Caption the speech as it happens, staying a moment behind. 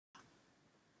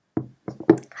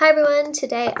Hi everyone,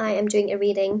 today I am doing a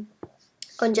reading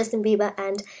on Justin Bieber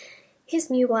and his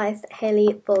new wife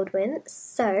Hailey Baldwin.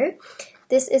 So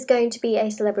this is going to be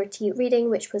a celebrity reading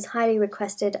which was highly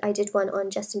requested. I did one on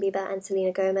Justin Bieber and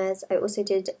Selena Gomez. I also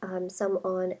did some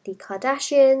on the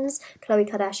Kardashians, Khloe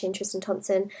Kardashian, Tristan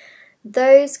Thompson.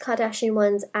 Those Kardashian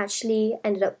ones actually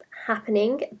ended up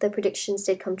happening. The predictions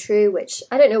did come true, which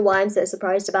I don't know why I'm so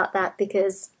surprised about that,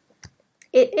 because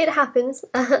it happens.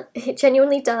 It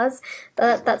genuinely does,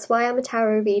 but that's why I'm a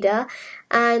tarot reader.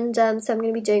 And so I'm going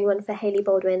to be doing one for Hailey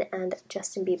Baldwin and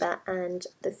Justin Bieber and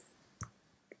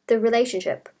the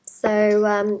relationship.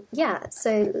 So yeah,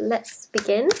 so let's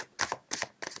begin.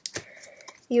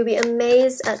 You'll be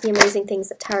amazed at the amazing things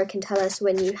that tarot can tell us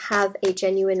when you have a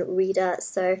genuine reader.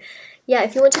 So yeah,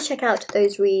 if you want to check out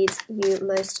those reads, you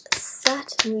most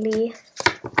certainly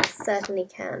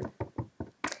can.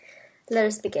 Let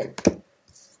us begin.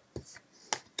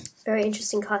 Very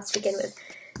interesting cards to begin with.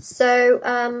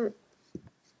 So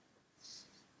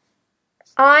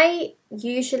I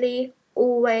usually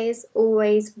always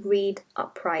read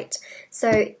upright.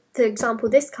 So for example,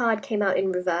 this card came out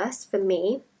in reverse for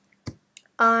me.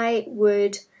 I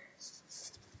would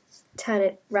turn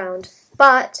it round,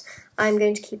 but I'm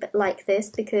going to keep it like this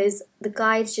because the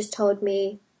guides just told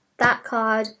me that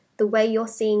card, the way you're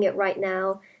seeing it right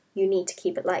now, you need to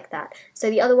keep it like that.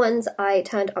 So the other ones I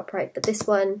turned upright, but this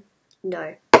one,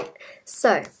 no.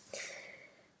 So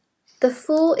the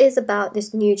Fool is about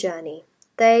this new journey.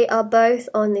 They are both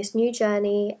on this new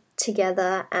journey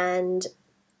together, and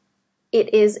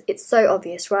it's so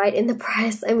obvious, right? In the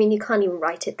press, I mean, you can't even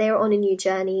write it. They are on a new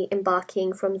journey,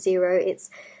 embarking from zero.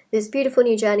 It's this beautiful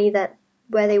new journey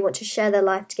where they want to share their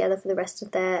life together for the rest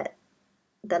of their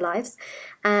lives,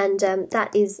 and that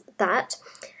is that.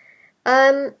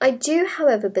 I do,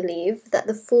 however, believe that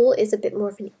the Fool is a bit more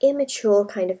of an immature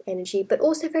kind of energy, but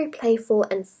also very playful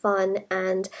and fun,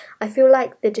 and I feel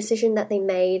like the decision that they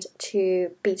made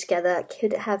to be together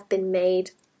could have been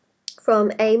made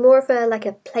from a more of a like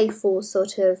a playful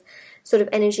sort of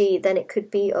energy than it could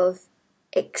be of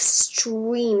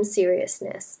extreme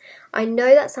seriousness. I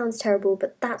know that sounds terrible,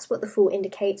 but that's what the Fool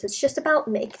indicates. It's just about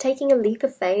taking a leap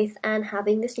of faith and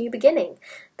having this new beginning.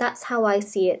 That's how I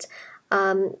see it.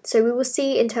 So we will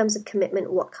see in terms of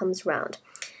commitment what comes round.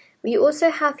 We also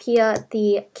have here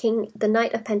the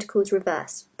Knight of Pentacles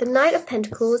reversed. The Knight of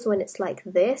Pentacles, when it's like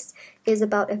this, is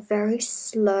about a very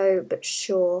slow but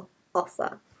sure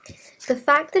offer. The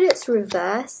fact that it's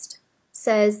reversed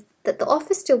says that the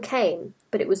offer still came,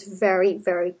 but it was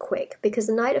very quick, because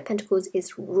the Knight of Pentacles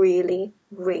is really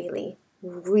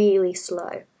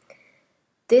slow.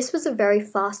 This was a very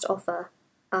fast offer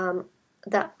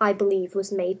that I believe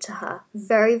was made to her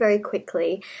very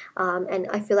quickly, and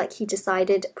I feel like he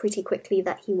decided pretty quickly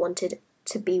that he wanted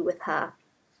to be with her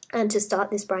and to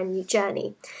start this brand new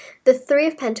journey. The Three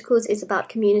of Pentacles is about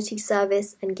community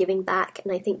service and giving back,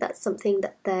 and I think that's something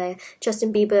that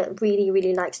Justin Bieber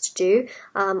really likes to do.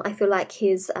 I feel like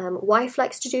his wife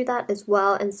likes to do that as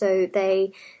well, and so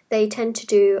they tend to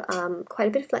do quite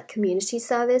a bit of like community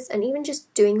service, and even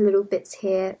just doing little bits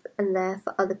here and there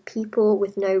for other people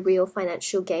with no real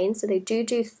financial gain. So they do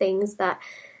things that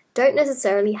don't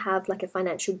necessarily have like a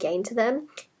financial gain to them.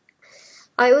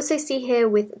 I also see here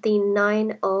with the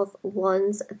Nine of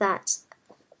Wands that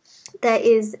there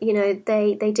is, you know,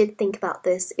 they did think about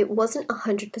this. It wasn't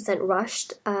 100%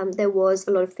 rushed. There was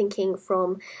a lot of thinking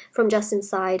from Justin's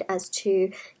side as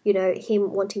to, you know,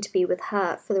 him wanting to be with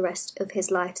her for the rest of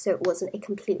his life. So it wasn't a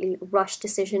completely rushed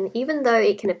decision, even though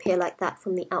it can appear like that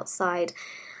from the outside.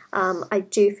 I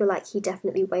do feel like he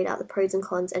definitely weighed out the pros and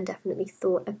cons and definitely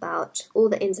thought about all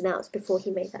the ins and outs before he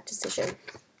made that decision.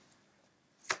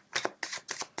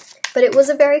 But it was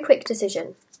a very quick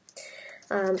decision,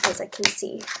 as I can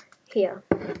see here.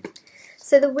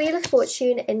 So the Wheel of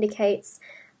Fortune indicates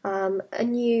a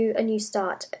new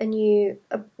start, you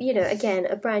know, again,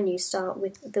 a brand new start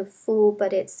with the Fool,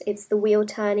 but it's the wheel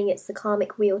turning, it's the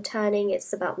karmic wheel turning,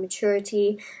 it's about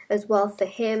maturity as well for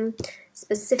him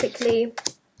specifically.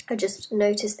 I just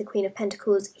noticed the Queen of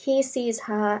Pentacles. He sees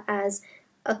her as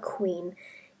a queen.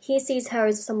 He sees her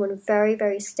as someone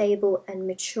very stable and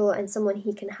mature, and someone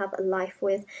he can have a life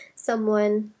with.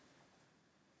 Someone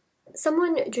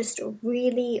just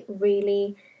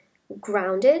really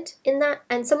grounded in that,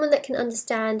 and someone that can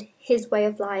understand his way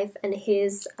of life and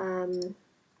his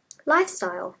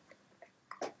lifestyle.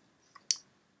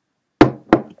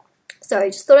 So I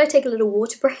just thought I'd take a little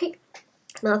water break.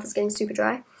 Mouth is getting super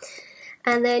dry.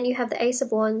 And then you have the Ace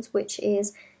of Wands, which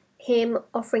is him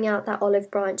offering out that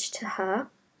olive branch to her.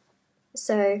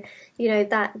 So, you know,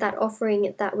 that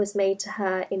offering that was made to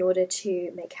her in order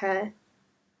to make her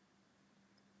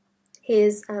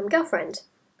his girlfriend,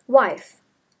 wife,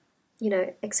 you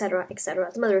know, etc.,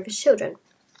 etc., the mother of his children,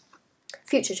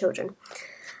 future children.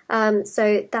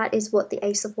 So that is what the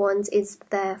Ace of Wands is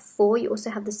there for. You also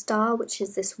have the Star, which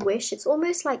is this wish. It's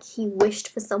almost like he wished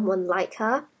for someone like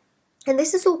her. And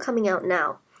this is all coming out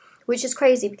now, which is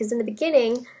crazy because in the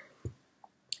beginning,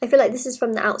 I feel like this is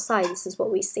from the outside, this is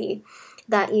what we see.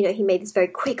 That, you know, he made this very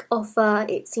quick offer.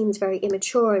 It seems very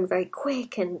immature and very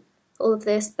quick and all of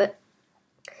this. But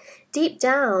deep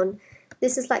down,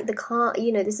 this is like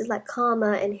this is like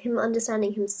karma and him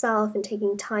understanding himself and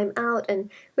taking time out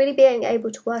and really being able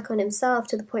to work on himself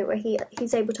to the point where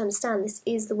he's able to understand this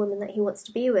is the woman that he wants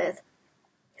to be with,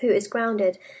 who is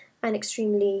grounded and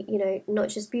extremely, you know, not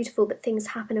just beautiful, but things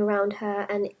happen around her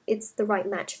and it's the right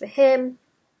match for him.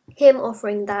 Him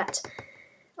offering that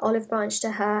olive branch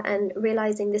to her and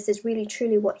realizing this is really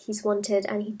truly what he's wanted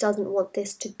and he doesn't want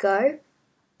this to go.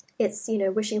 It's, you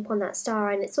know, wishing upon that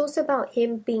star, and it's also about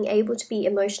him being able to be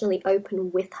emotionally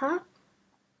open with her.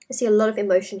 I see a lot of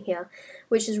emotion here,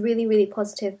 which is really, really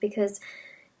positive because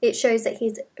it shows that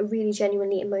he's really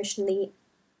genuinely emotionally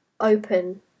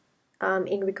open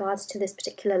in regards to this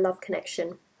particular love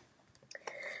connection.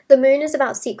 The moon is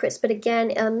about secrets, but again,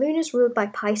 moon is ruled by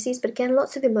Pisces, but again,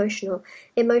 lots of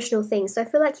emotional things. So I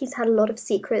feel like he's had a lot of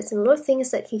secrets and a lot of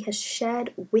things that he has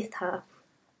shared with her.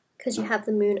 Because you have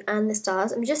the moon and the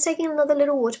stars. I'm just taking another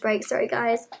little water break. Sorry,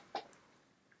 guys.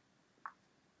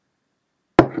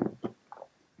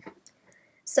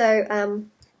 So,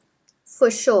 for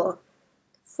sure,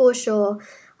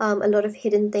 a lot of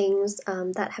hidden things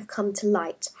that have come to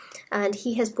light, and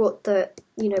he has brought that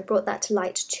to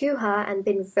light to her and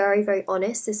been very, very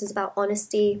honest. This is about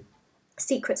honesty,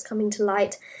 secrets coming to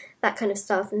light, that kind of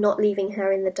stuff, not leaving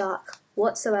her in the dark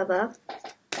whatsoever.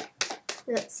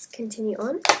 Let's continue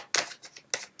on.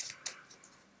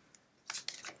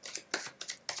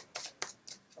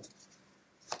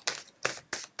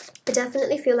 I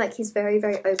definitely feel like he's very,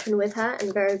 very open with her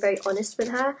and very, very honest with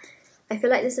her. I feel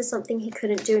like this is something he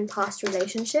couldn't do in past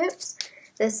relationships.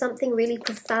 There's something really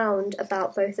profound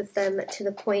about both of them to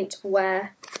the point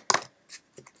where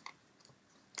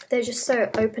they're just so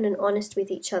open and honest with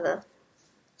each other.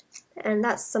 And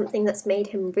that's something that's made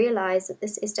him realize that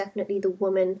this is definitely the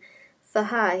woman for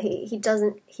her. He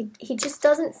just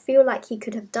doesn't feel like he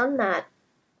could have done that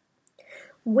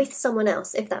with someone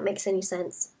else, if that makes any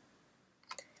sense.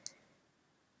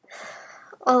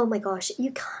 Oh my gosh,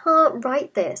 you can't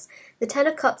write this. The Ten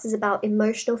of Cups is about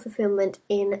emotional fulfillment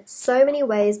in so many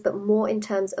ways, but more in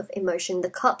terms of emotion. The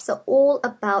cups are all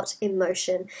about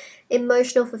emotion.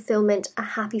 Emotional fulfillment, a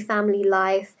happy family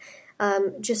life,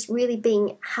 just really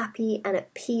being happy and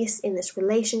at peace in this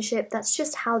relationship. That's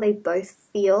just how they both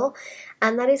feel.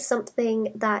 And that is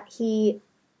something that he,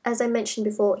 as I mentioned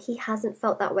before, he hasn't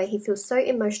felt that way. He feels so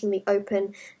emotionally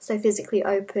open, so physically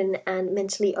open and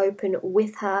mentally open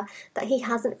with her that he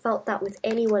hasn't felt that with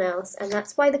anyone else. And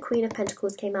that's why the Queen of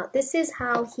Pentacles came out. This is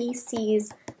how he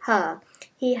sees her.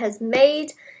 He has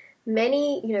made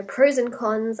many, pros and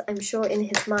cons, I'm sure, in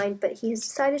his mind, but he has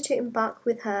decided to embark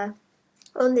with her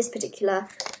on this particular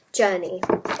journey.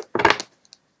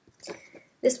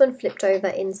 This one flipped over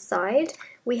inside.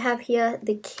 We have here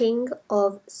the King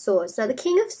of Swords. Now, the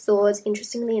King of Swords,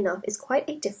 interestingly enough, is quite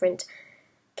a different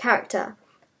character.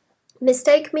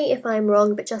 Mistake me if I'm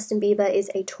wrong, but Justin Bieber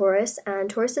is a Taurus,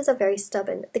 and Tauruses are very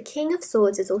stubborn. The King of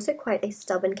Swords is also quite a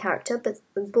stubborn character, but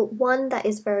one that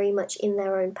is very much in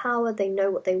their own power. They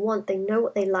know what they want, they know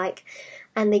what they like,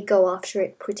 and they go after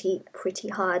it pretty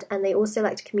hard, and they also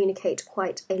like to communicate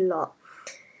quite a lot.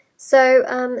 So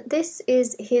this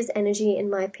is his energy,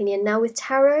 in my opinion. Now, with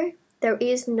tarot, there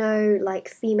is no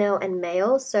female and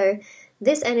male, so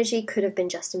this energy could have been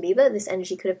Justin Bieber, this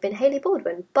energy could have been Hailey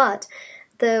Baldwin, but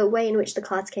the way in which the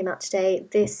cards came out today,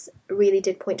 this really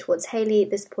did point towards Hailey,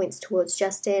 this points towards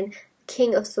Justin.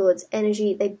 King of Swords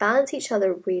energy, they balance each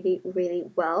other really, really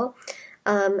well,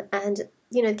 and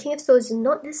the King of Swords is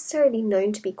not necessarily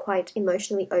known to be quite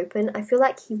emotionally open. I feel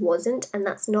like he wasn't, and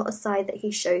that's not a side that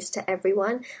he shows to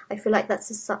everyone. I feel like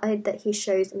that's a side that he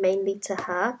shows mainly to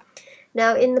her.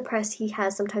 Now, in the press, he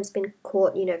has sometimes been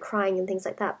caught, crying and things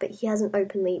like that, but he hasn't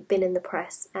openly been in the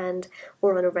press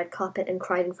or on a red carpet and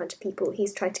cried in front of people.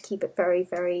 He's tried to keep it very,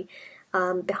 very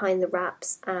behind the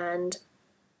wraps and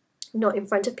not in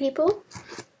front of people.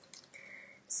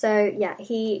 So yeah,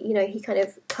 he kind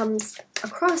of comes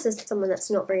across as someone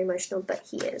that's not very emotional, but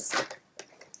he is.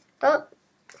 Oh.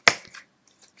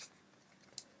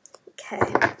 Okay.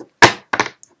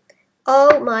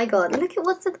 Oh my god, look at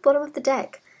what's at the bottom of the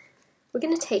deck. We're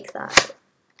going to take that.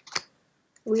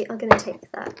 We are going to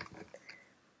take that.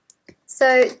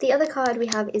 So the other card we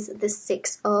have is the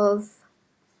Six of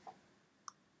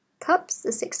Cups.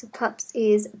 The Six of Cups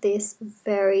is this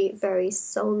very, very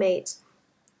soulmate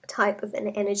type of an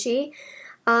energy.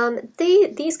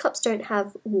 These cups don't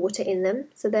have water in them,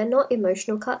 so they're not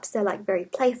emotional cups. They're like very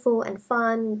playful and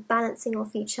fun, balancing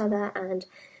off each other and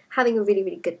having a really,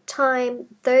 really good time.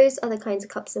 Those are the kinds of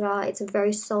cups that are. It's a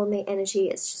very soulmate energy.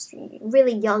 It's just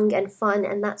really young and fun,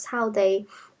 and that's how they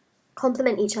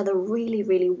complement each other really,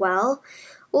 really well.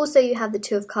 Also, you have the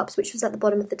Two of Cups, which was at the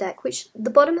bottom of the deck, which the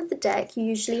bottom of the deck you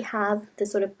usually have the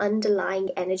sort of underlying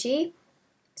energy.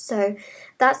 So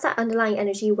that's that underlying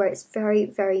energy where it's very,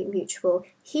 very mutual.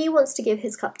 He wants to give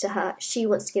his cup to her. She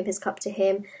wants to give his cup to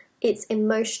him. It's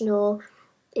emotional.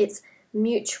 It's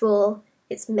mutual.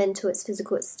 It's mental. It's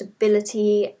physical. It's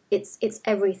stability. It's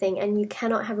everything. And you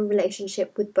cannot have a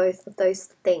relationship with both of those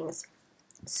things.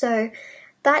 So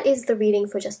that is the reading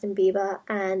for Justin Bieber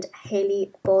and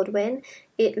Hailey Baldwin.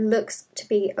 It looks to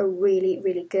be a really,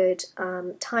 really good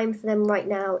time for them right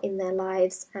now in their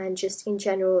lives, and just in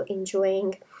general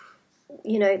enjoying,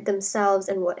 you know, themselves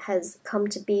and what has come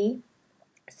to be.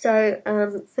 So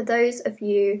for those of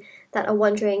you that are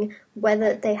wondering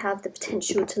whether they have the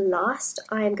potential to last,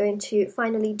 I am going to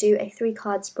finally do a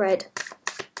 3-card spread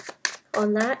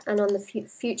on that and on the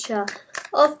future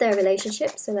of their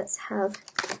relationship. So let's have...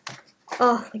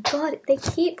 Oh my god, they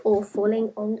keep all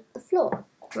falling on the floor.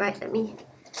 Right, let me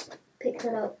pick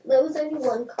that up. There was only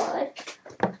one card.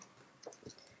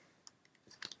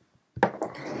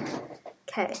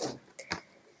 Okay.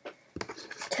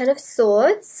 10 of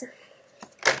Swords.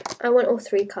 I want all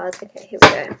 3 cards. Okay, here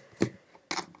we go.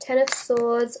 10 of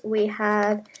Swords. We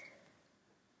have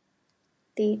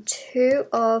the 2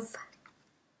 of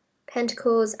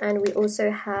Pentacles, and we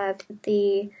also have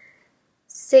the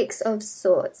 6 of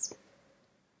Swords.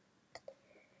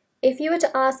 If you were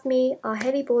to ask me, are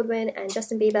Hailey Baldwin and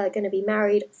Justin Bieber going to be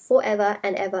married forever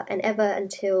and ever and ever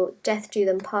until death do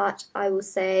them part, I will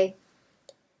say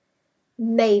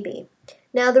maybe.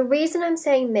 Now, the reason I'm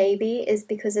saying maybe is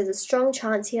because there's a strong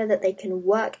chance here that they can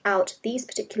work out these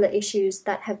particular issues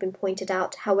that have been pointed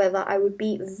out. However, I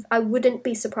wouldn't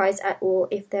be surprised at all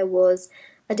if there was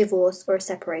a divorce or a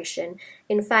separation.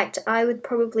 In fact, I would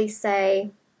probably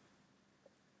say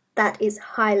that is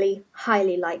highly,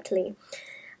 highly likely.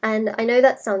 And I know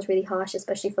that sounds really harsh,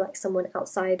 especially for like someone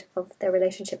outside of their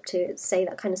relationship to say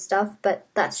that kind of stuff, but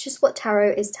that's just what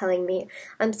tarot is telling me.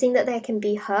 I'm seeing that there can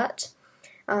be hurt.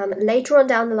 Later on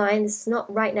down the line, this is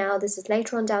not right now, this is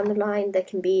later on down the line, there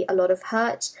can be a lot of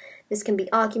hurt. This can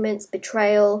be arguments,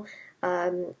 betrayal,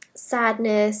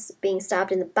 sadness, being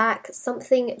stabbed in the back,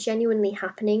 something genuinely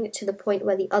happening to the point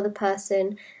where the other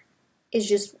person is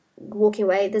just walking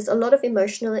away. There's a lot of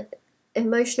emotional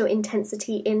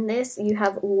intensity in this. You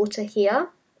have water here,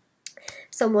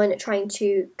 someone trying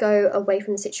to go away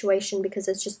from the situation because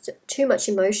there's just too much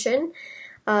emotion,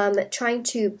 trying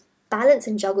to balance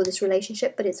and juggle this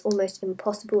relationship, but it's almost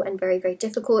impossible and very, very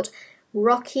difficult.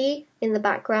 Rocky in the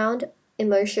background,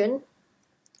 emotion.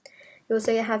 You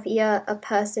also have here a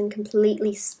person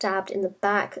completely stabbed in the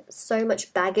back, so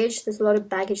much baggage. There's a lot of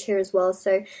baggage here as well.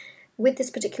 So with this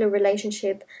particular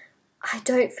relationship, I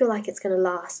don't feel like it's going to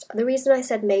last. The reason I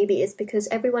said maybe is because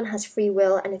everyone has free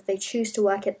will, and if they choose to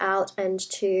work it out and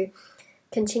to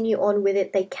continue on with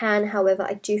it, they can. However,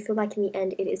 I do feel like in the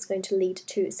end it is going to lead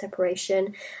to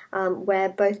separation, where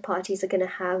both parties are going to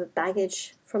have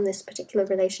baggage from this particular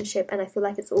relationship, and I feel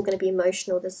like it's all going to be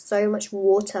emotional. There's so much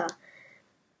water,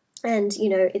 and you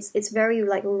know, it's very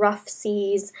like rough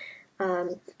seas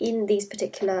in these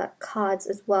particular cards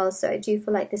as well. So I do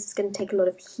feel like this is going to take a lot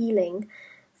of healing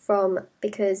from,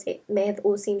 because it may have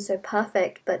all seemed so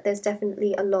perfect, but there's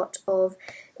definitely a lot of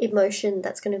emotion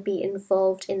that's going to be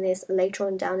involved in this later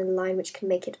on down in the line, which can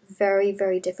make it very,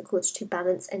 very difficult to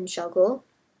balance and juggle.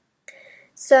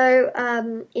 So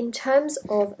in terms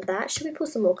of that, should we pull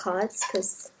some more cards?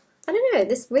 Because I don't know,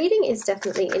 this reading is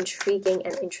definitely intriguing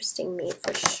and interesting me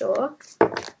for sure.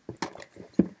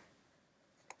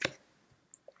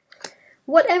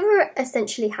 Whatever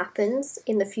essentially happens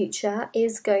in the future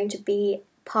is going to be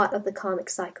part of the karmic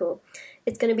cycle.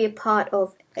 It's going to be a part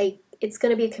of it's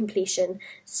going to be a completion.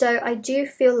 So I do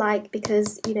feel like,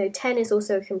 because you know 10 is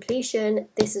also a completion,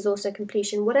 this is also a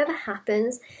completion, whatever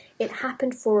happens, it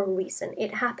happened for a reason,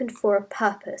 it happened for a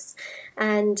purpose,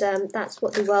 and that's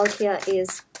what the world here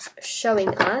is showing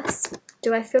us.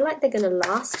 Do I feel like they're going to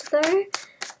last though?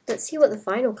 Let's see what the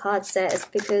final card says,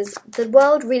 because the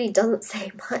world really doesn't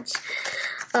say much.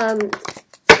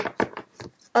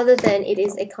 Other than it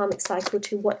is a karmic cycle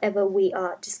to whatever we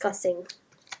are discussing.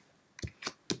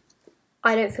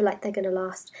 I don't feel like they're going to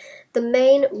last. The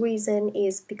main reason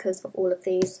is because of all of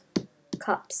these: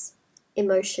 cups,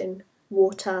 emotion,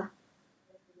 water,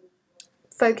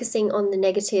 focusing on the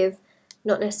negative,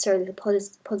 not necessarily the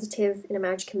positive. In a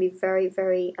marriage can be very,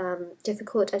 very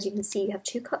difficult. As you can see, you have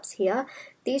 2 cups here.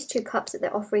 These 2 cups that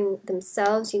they're offering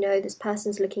themselves, you know, this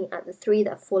person's looking at the 3 that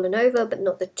have fallen over, but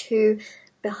not the 2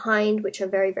 behind, which are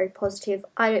very, very positive.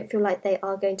 I don't feel like they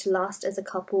are going to last as a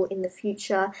couple in the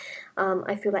future.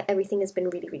 I feel like everything has been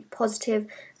really, really positive,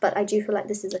 but I do feel like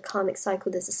this is a karmic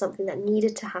cycle. This is something that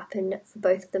needed to happen for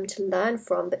both of them to learn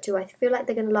from. But do I feel like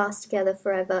they're going to last together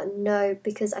forever? No,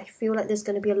 because I feel like there's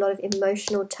going to be a lot of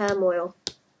emotional turmoil.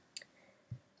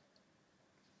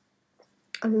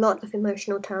 A lot of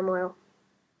emotional turmoil.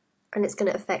 And it's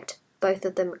going to affect both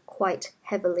of them quite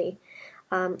heavily.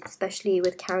 Especially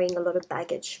with carrying a lot of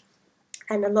baggage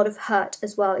and a lot of hurt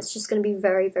as well. It's just going to be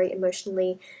very, very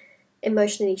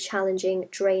emotionally challenging,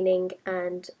 draining,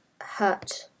 and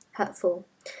hurtful.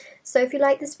 So if you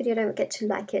like this video, don't forget to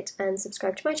like it and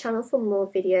subscribe to my channel for more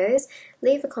videos.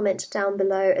 Leave a comment down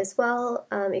below as well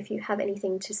if you have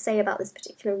anything to say about this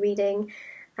particular reading.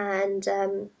 And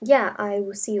yeah, I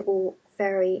will see you all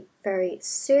very, very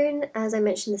soon. As I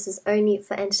mentioned, this is only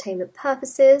for entertainment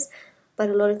purposes, but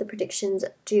a lot of the predictions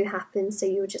do happen, so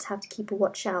you will just have to keep a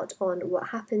watch out on what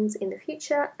happens in the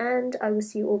future, and I will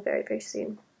see you all very, very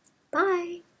soon.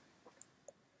 Bye!